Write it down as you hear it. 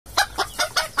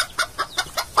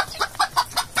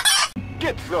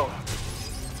Get through.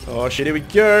 Oh shit, here we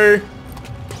go.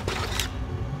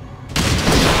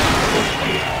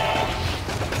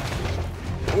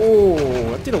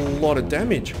 Oh, that did a lot of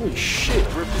damage. Holy shit,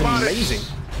 amazing.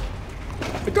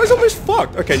 The guy's almost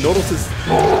fucked. Okay, Nautilus is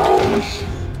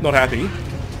not happy.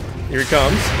 Here he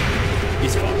comes.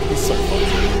 He's fucked. He's so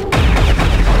fucked.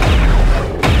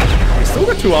 He's still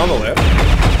got 2 armor left.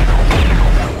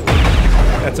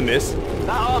 That's a miss. That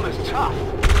armor's tough.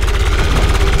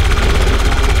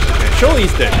 Okay, surely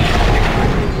he's dead.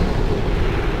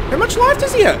 How much life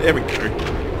does he have? There we go.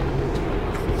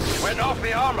 Went off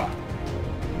the armor.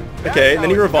 Okay, and then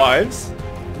he revives.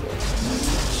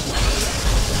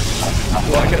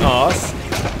 Like an ass.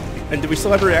 And do we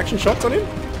still have reaction shots on him?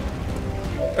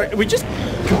 We just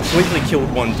completely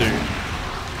killed one dude.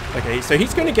 Okay, so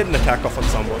he's going to get an attack off on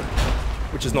someone,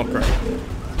 which is not great.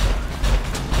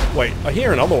 Wait, I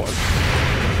hear another one.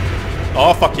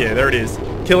 Oh, fuck yeah, there it is.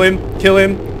 Kill him, kill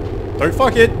him. Don't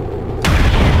fuck it.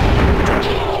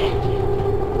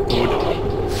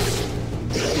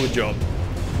 Good job.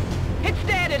 It's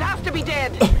dead, it has to be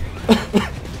dead.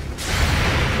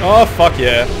 Oh, fuck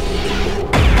yeah.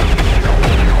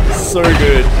 So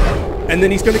good. And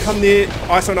then he's going to come near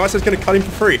ISO, and ISO's going to cut him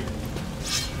for free.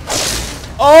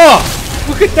 Oh!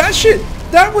 Look at that shit!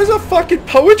 That was a fucking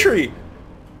poetry!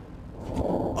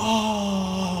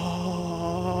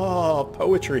 Oh,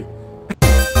 poetry.